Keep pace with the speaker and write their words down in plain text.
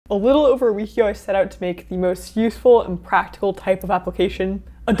A little over a week ago, I set out to make the most useful and practical type of application,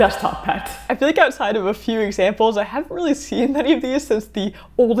 a desktop pet. I feel like outside of a few examples, I haven't really seen many of these since the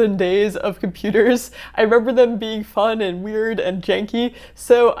olden days of computers. I remember them being fun and weird and janky,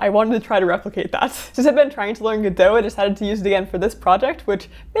 so I wanted to try to replicate that. Since I've been trying to learn Godot, I decided to use it again for this project, which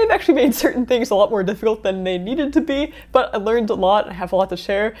may have actually made certain things a lot more difficult than they needed to be, but I learned a lot and I have a lot to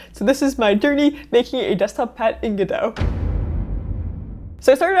share. So this is my journey making a desktop pet in Godot.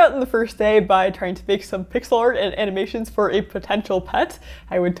 So I started out in the first day by trying to make some pixel art and animations for a potential pet.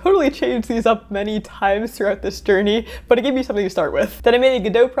 I would totally change these up many times throughout this journey, but it gave me something to start with. Then I made a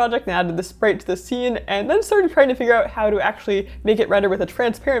Godot project and added the sprite to the scene, and then started trying to figure out how to actually make it render with a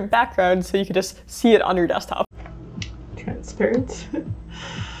transparent background so you could just see it on your desktop. Transparent?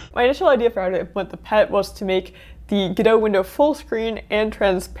 My initial idea for how to implement the pet was to make the Godot window full screen and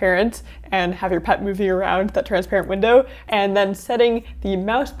transparent and have your pet moving around that transparent window, and then setting the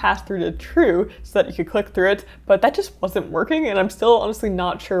mouse pass-through to true so that you could click through it, but that just wasn't working, and I'm still honestly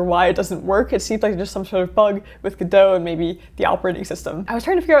not sure why it doesn't work. It seems like just some sort of bug with Godot and maybe the operating system. I was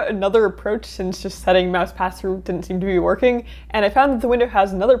trying to figure out another approach since just setting mouse pass-through didn't seem to be working, and I found that the window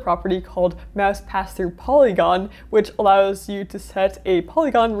has another property called mouse pass-through polygon, which allows you to set a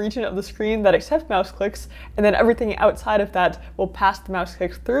polygon region of the screen that accepts mouse clicks, and then everything outside of that will pass the mouse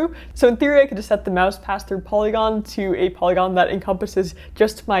clicks through. So in theory, I could just set the mouse pass-through polygon to a polygon that encompasses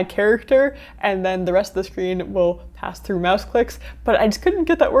just my character, and then the rest of the screen will pass through mouse clicks, but I just couldn't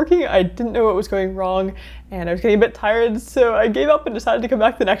get that working. I didn't know what was going wrong, and I was getting a bit tired, so I gave up and decided to come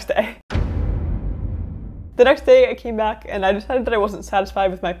back the next day. The next day I came back and I decided that I wasn't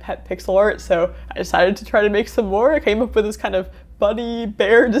satisfied with my pet pixel art, so I decided to try to make some more. I came up with this kind of bunny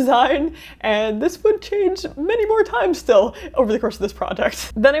bear design, and this would change many more times still over the course of this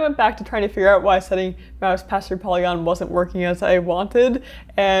project. Then I went back to trying to figure out why setting mouse pass-through polygon wasn't working as I wanted,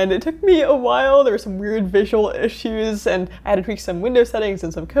 and it took me a while. There were some weird visual issues and I had to tweak some window settings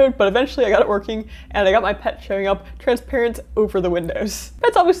and some code, but eventually I got it working and I got my pet showing up transparent over the windows.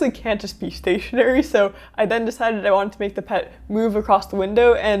 Pets obviously can't just be stationary, so I then decided I wanted to make the pet move across the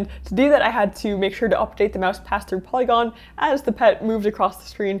window, and to do that I had to make sure to update the mouse pass-through polygon as the pet moved across the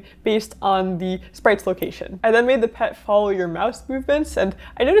screen based on the sprite's location. I then made the pet follow your mouse movements, and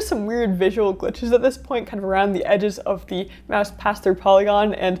I noticed some weird visual glitches at this point kind of around the edges of the mouse pass-through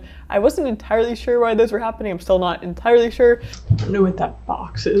polygon, and I wasn't entirely sure why those were happening. I'm still not entirely sure. I don't know what that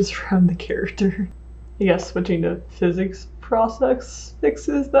box is from the character. I guess switching to physics process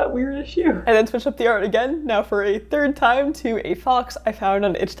fixes that weird issue. I then switched up the art again, now for a third time, to a fox I found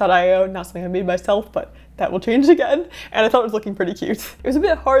on itch.io, not something I made myself, but that will change again, and I thought it was looking pretty cute. It was a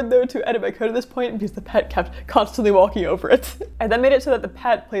bit hard though to edit my code at this point because the pet kept constantly walking over it. I then made it so that the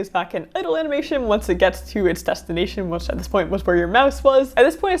pet plays back an idle animation once it gets to its destination, which at this point was where your mouse was. At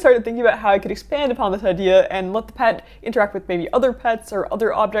this point I started thinking about how I could expand upon this idea and let the pet interact with maybe other pets or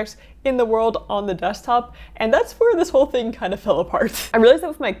other objects in the world on the desktop, and that's where this whole thing kind of fell apart. I realized that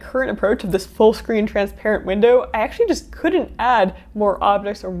with my current approach of this full screen transparent window, I actually just couldn't add more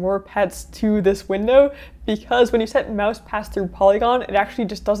objects or more pets to this window, because when you set mouse pass-through polygon, it actually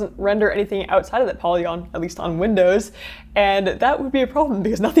just doesn't render anything outside of that polygon, at least on Windows, and that would be a problem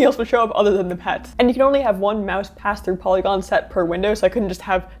because nothing else would show up other than the pet. And you can only have one mouse pass-through polygon set per window, so I couldn't just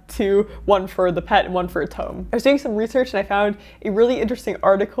have two, one for the pet and one for its home. I was doing some research and I found a really interesting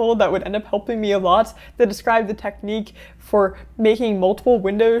article that would end up helping me a lot that described the technique for making multiple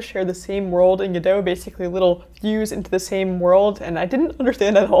windows share the same world in Godot, basically little views into the same world, and I didn't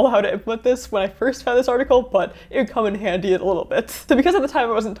understand at all how to implement this when I first found this article, but it would come in handy a little bit. So because at the time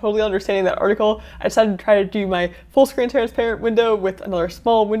I wasn't totally understanding that article, I decided to try to do my full screen transparent window with another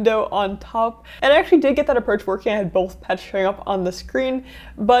small window on top, and I actually did get that approach working. I had both pets showing up on the screen,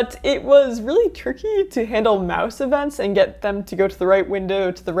 but it was really tricky to handle mouse events and get them to go to the right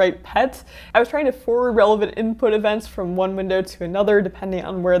window to the right pet. I was trying to forward relevant input events from one window to another depending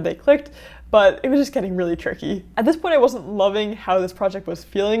on where they clicked, but it was just getting really tricky. At this point I wasn't loving how this project was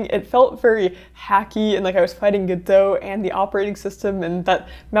feeling. It felt very hacky and like I was fighting Godot and the operating system, and that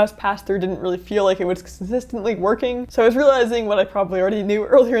mouse pass-through didn't really feel like it was consistently working. So I was realizing what I probably already knew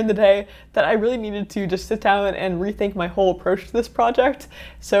earlier in the day, that I really needed to just sit down and rethink my whole approach to this project.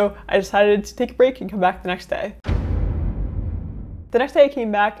 So I decided to take a break and come back the next day. The next day I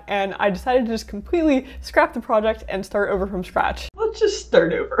came back and I decided to just completely scrap the project and start over from scratch. Let's just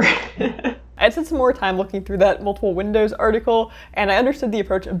start over. I had spent some more time looking through that multiple windows article, and I understood the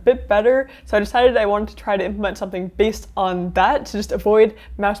approach a bit better, so I decided I wanted to try to implement something based on that to just avoid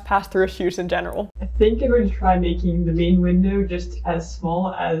mouse pass-through issues in general. I think I'm going to try making the main window just as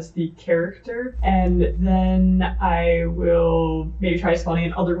small as the character, and then I will maybe try spawning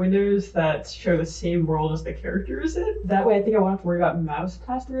in other windows that show the same world as the character is in. That way I think I won't have to worry about mouse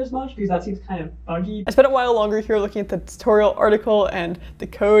pass-through as much, because that seems kind of buggy. I spent a while longer here looking at the tutorial article and the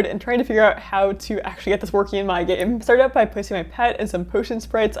code and trying to figure out how to actually get this working in my game. I started out by placing my pet and some potion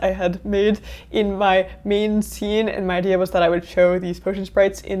sprites I had made in my main scene, and my idea was that I would show these potion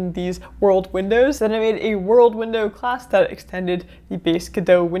sprites in these world windows. Then I made a world window class that extended the base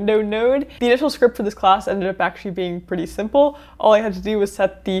Godot window node. The initial script for this class ended up actually being pretty simple. All I had to do was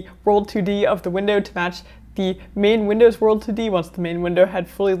set the world 2D of the window to match the main Windows World 2D once the main window had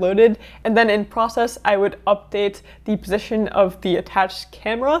fully loaded, and then in process I would update the position of the attached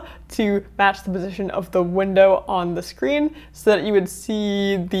camera to match the position of the window on the screen so that you would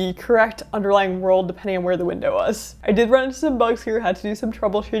see the correct underlying world depending on where the window was. I did run into some bugs here, had to do some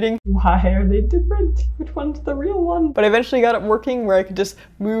troubleshooting. Why are they different? Which one's the real one? But I eventually got it working where I could just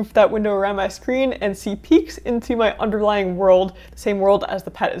move that window around my screen and see peeks into my underlying world, the same world as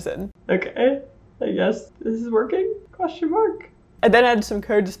the pet is in. Okay. I guess this is working? Question mark. I then added some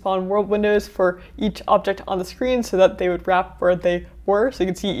code to spawn world windows for each object on the screen so that they would wrap where they were, so you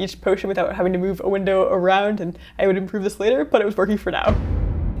could see each potion without having to move a window around, and I would improve this later, but it was working for now.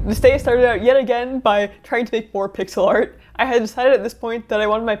 This day started out yet again by trying to make more pixel art. I had decided at this point that I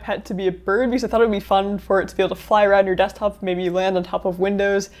wanted my pet to be a bird because I thought it would be fun for it to be able to fly around your desktop, maybe land on top of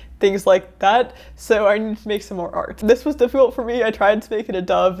windows, things like that, so I needed to make some more art. This was difficult for me. I tried to make it a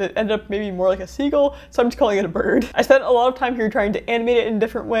dove. It ended up maybe more like a seagull, so I'm just calling it a bird. I spent a lot of time here trying to animate it in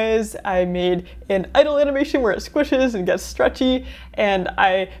different ways. I made an idle animation where it squishes and gets stretchy, and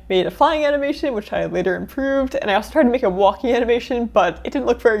I made a flying animation, which I later improved, and I also tried to make a walking animation, but it didn't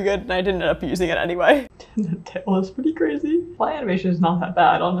look very good, and I didn't end up using it anyway. The tail is pretty crazy. Fly animation is not that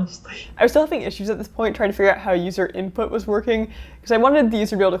bad, honestly. I was still having issues at this point trying to figure out how user input was working, because I wanted the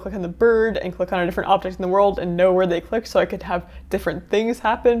user to be able to click on the bird and click on a different object in the world and know where they click so I could have different things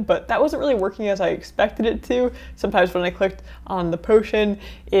happen, but that wasn't really working as I expected it to. Sometimes when I clicked on the potion,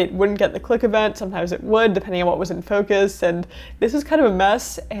 it wouldn't get the click event, sometimes it would, depending on what was in focus, and this was kind of a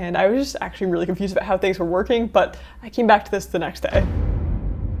mess, and I was just actually really confused about how things were working, but I came back to this the next day.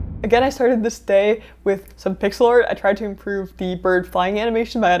 Again, I started this day with some pixel art. I tried to improve the bird flying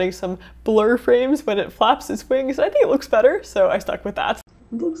animation by adding some blur frames when it flaps its wings. I think it looks better, so I stuck with that.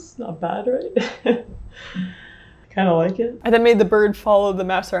 It looks not bad, right? Kind of like it. I then made the bird follow the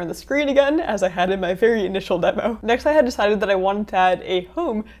mouse around the screen again, as I had in my very initial demo. Next, I had decided that I wanted to add a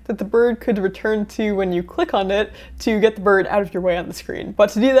home that the bird could return to when you click on it to get the bird out of your way on the screen. But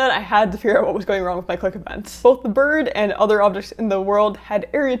to do that, I had to figure out what was going wrong with my click events. Both the bird and other objects in the world had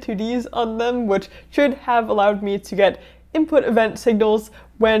area 2Ds on them, which should have allowed me to get input event signals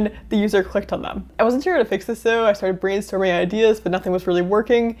when the user clicked on them. I wasn't sure how to fix this though. I started brainstorming ideas, but nothing was really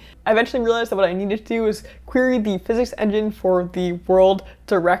working. I eventually realized that what I needed to do was query the physics engine for the world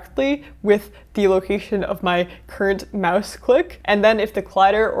directly with the location of my current mouse click. And then if the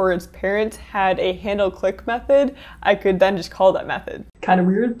collider or its parent had a handle click method, I could then just call that method. Kind of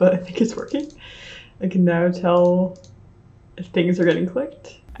weird, but I think it's working. I can now tell if things are getting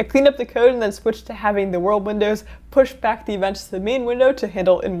clicked. I cleaned up the code and then switched to having the world windows push back the events to the main window to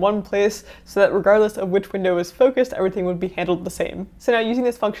handle in one place so that regardless of which window was focused, everything would be handled the same. So now using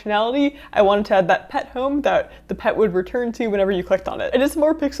this functionality, I wanted to add that pet home that the pet would return to whenever you clicked on it. I did some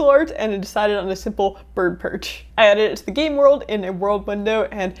more pixel art and I decided on a simple bird perch. I added it to the game world in a world window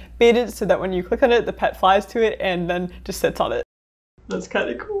and made it so that when you click on it, the pet flies to it and then just sits on it. That's kind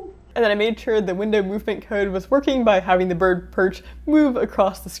of cool. And then I made sure the window movement code was working by having the bird perch move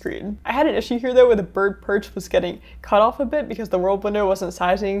across the screen. I had an issue here though where the bird perch was getting cut off a bit because the world window wasn't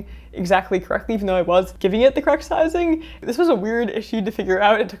sizing exactly correctly, even though I was giving it the correct sizing. This was a weird issue to figure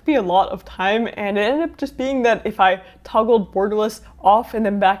out. It took me a lot of time, and it ended up just being that if I toggled borderless off and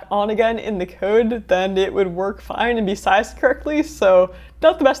then back on again in the code, then it would work fine and be sized correctly. So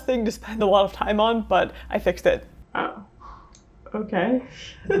not the best thing to spend a lot of time on, but I fixed it. Oh. Okay.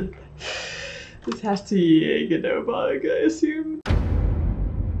 This has to be a Godot bug, I assume.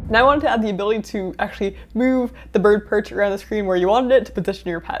 Now I wanted to add the ability to actually move the bird perch around the screen where you wanted it to position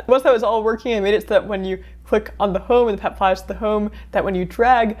your pet. Once that was all working, I made it so that when you click on the home and the pet flies to the home, that when you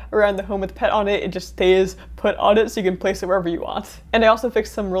drag around the home with the pet on it, it just stays put on it so you can place it wherever you want. And I also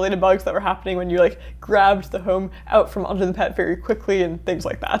fixed some related bugs that were happening when you like grabbed the home out from under the pet very quickly and things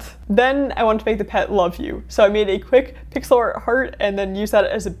like that. Then I wanted to make the pet love you. So I made a quick pixel art heart and then used that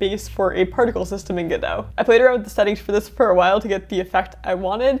as a base for a particle system in Godot. I played around with the settings for this for a while to get the effect I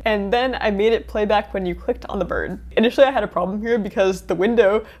wanted, and then I made it play back when you clicked on the bird. Initially I had a problem here because the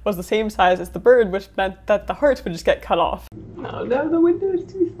window was the same size as the bird, which meant that the hearts would just get cut off. Oh no, the window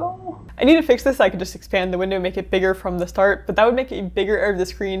is too small. I need to fix this. I could just expand the window, make it bigger from the start, but that would make a bigger area of the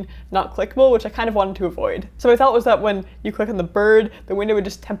screen not clickable, which I kind of wanted to avoid. So my thought was that when you click on the bird, the window would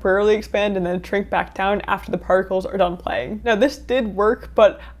just temporarily expand and then shrink back down after the particles are done playing. Now this did work,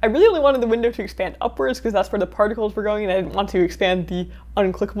 but I really only wanted the window to expand upwards because that's where the particles were going, and I didn't want to expand the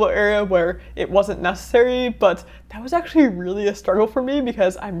unclickable area where it wasn't necessary. But that was actually really a struggle for me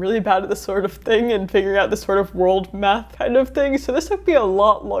because I'm really bad at this sort of thing and figuring out this sort of world math kind of thing. So this took me a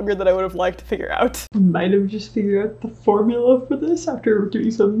lot longer than I would have liked to figure out. I might have just figured out the formula for this after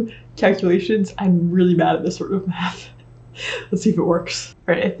doing some calculations. I'm really bad at this sort of math. Let's see if it works.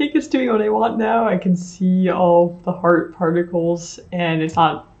 All right, I think it's doing what I want now. I can see all the heart particles and it's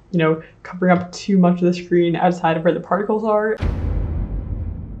not, you know, covering up too much of the screen outside of where the particles are.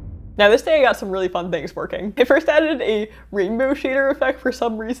 Now this day I got some really fun things working. I first added a rainbow shader effect for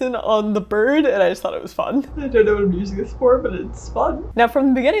some reason on the bird, and I just thought it was fun. I don't know what I'm using this for, but it's fun. Now from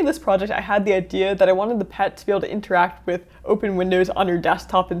the beginning of this project, I had the idea that I wanted the pet to be able to interact with open windows on your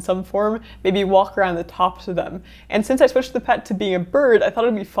desktop in some form, maybe walk around the tops of them. And since I switched the pet to being a bird, I thought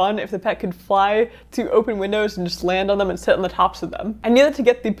it'd be fun if the pet could fly to open windows and just land on them and sit on the tops of them. I knew that to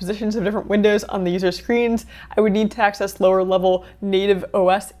get the positions of different windows on the user screens, I would need to access lower level native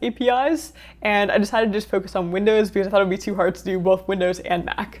OS APIs, and I decided to just focus on Windows because I thought it would be too hard to do both Windows and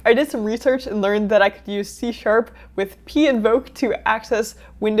Mac. I did some research and learned that I could use C# with pinvoke to access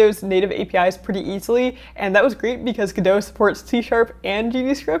Windows native APIs pretty easily, and that was great because Godot supports C# and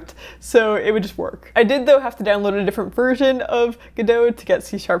GDScript, so it would just work. I did though have to download a different version of Godot to get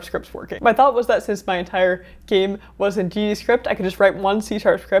C# scripts working. My thought was that since my entire game was in GDScript, I could just write one C#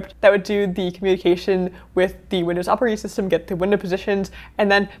 script that would do the communication with the Windows operating system, get the window positions, and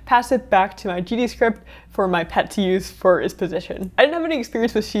then pass it back to my GDScript for my pet to use for its position. I didn't have any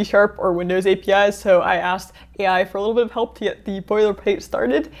experience with C# or Windows APIs, so I asked AI for a little bit of help to get the boilerplate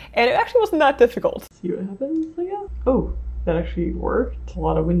started, and it actually wasn't that difficult. See what happens, I guess? Oh, that actually worked. A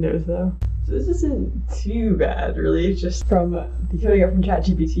lot of windows though. So this isn't too bad, really. Just from the coding up from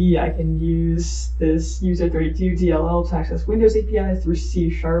ChatGPT, I can use this user32 DLL to access Windows APIs through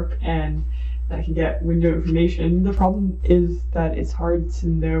C# and I can get window information. The problem is that it's hard to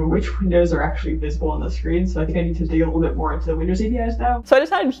know which windows are actually visible on the screen, so I think I need to dig a little bit more into the Windows APIs now. So I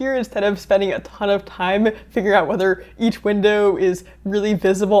decided here, instead of spending a ton of time figuring out whether each window is really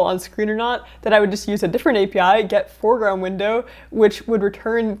visible on screen or not, that I would just use a different API, get foreground window, which would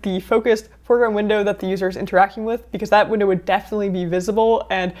return the focused foreground window that the user is interacting with, because that window would definitely be visible,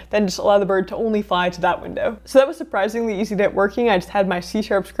 and then just allow the bird to only fly to that window. So that was surprisingly easy to get working. I just had my C#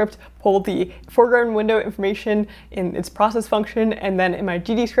 script pull the foreground window information in its process function, and then in my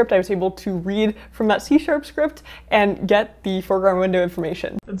GDScript I was able to read from that C# script and get the foreground window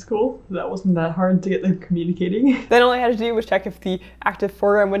information. That's cool. That wasn't that hard to get them communicating. Then all I had to do was check if the active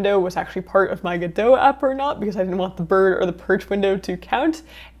foreground window was actually part of my Godot app or not, because I didn't want the bird or the perch window to count.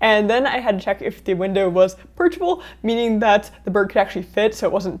 And then I had to check if the window was perchable, meaning that the bird could actually fit so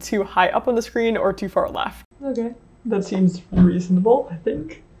it wasn't too high up on the screen or too far left. Okay, that seems reasonable, I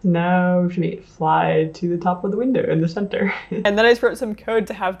think. Now we should make it fly to the top of the window in the center. And then I just wrote some code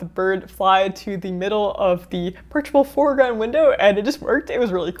to have the bird fly to the middle of the perchable foreground window, and it just worked. It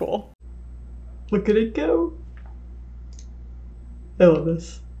was really cool. Look at it go. I love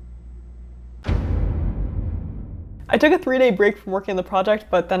this. I took a 3-day break from working on the project,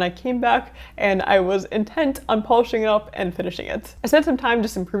 but then I came back and I was intent on polishing it up and finishing it. I spent some time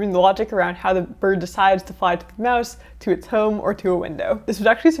just improving the logic around how the bird decides to fly to the mouse, to its home, or to a window. This was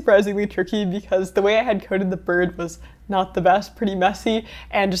actually surprisingly tricky because the way I had coded the bird was not the best, pretty messy,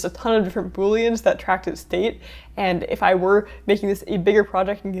 and just a ton of different booleans that tracked its state. And if I were making this a bigger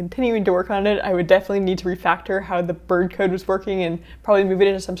project and continuing to work on it, I would definitely need to refactor how the bird code was working and probably move it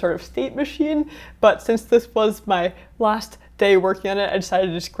into some sort of state machine. But since this was my last day working on it, I decided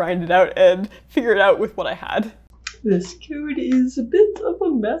to just grind it out and figure it out with what I had. This code is a bit of a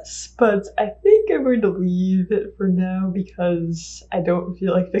mess, but I think I'm going to leave it for now because I don't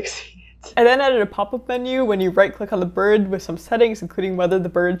feel like fixing it. I then added a pop-up menu when you right-click on the bird with some settings, including whether the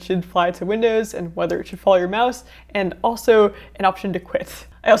bird should fly to Windows and whether it should follow your mouse, and also an option to quit.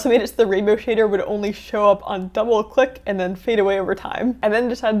 I also made it so the rainbow shader would only show up on double click and then fade away over time. I then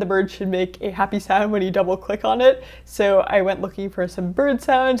decided the bird should make a happy sound when you double click on it, so I went looking for some bird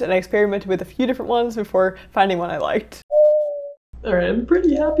sounds and I experimented with a few different ones before finding one I liked. Alright, I'm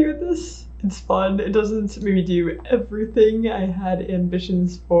pretty happy with this. It's fun. It doesn't maybe do everything I had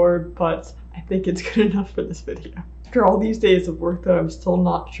ambitions for, but I think it's good enough for this video. After all these days of work though, I'm still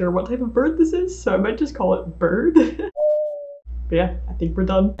not sure what type of bird this is, so I might just call it bird. But yeah, I think we're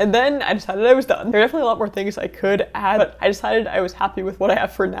done. And then I decided I was done. There are definitely a lot more things I could add, but I decided I was happy with what I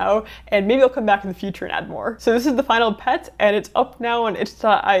have for now, and maybe I'll come back in the future and add more. So this is the final pet, and it's up now on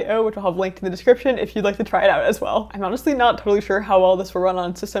itch.io, which I'll have linked in the description if you'd like to try it out as well. I'm honestly not totally sure how well this will run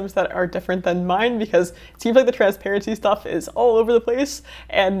on systems that are different than mine, because it seems like the transparency stuff is all over the place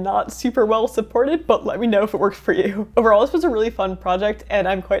and not super well supported, but let me know if it works for you. Overall, this was a really fun project, and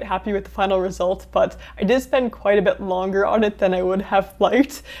I'm quite happy with the final result, but I did spend quite a bit longer on it than I would have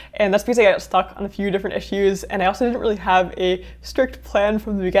liked, and that's because I got stuck on a few different issues, and I also didn't really have a strict plan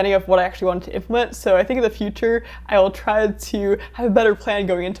from the beginning of what I actually wanted to implement, so I think in the future I will try to have a better plan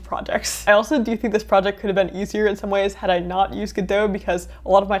going into projects. I also do think this project could have been easier in some ways had I not used Godot, because a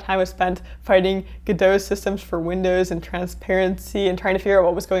lot of my time was spent fighting Godot systems for Windows and transparency and trying to figure out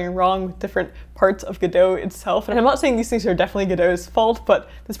what was going wrong with different parts of Godot itself. And I'm not saying these things are definitely Godot's fault,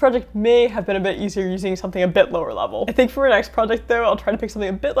 but this project may have been a bit easier using something a bit lower level. I think for my next project though, I'll try to pick something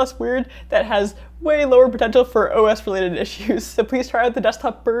a bit less weird that has way lower potential for OS related issues. So please try out the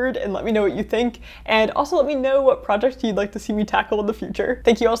desktop bird and let me know what you think, and also let me know what projects you'd like to see me tackle in the future.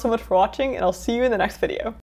 Thank you all so much for watching, and I'll see you in the next video.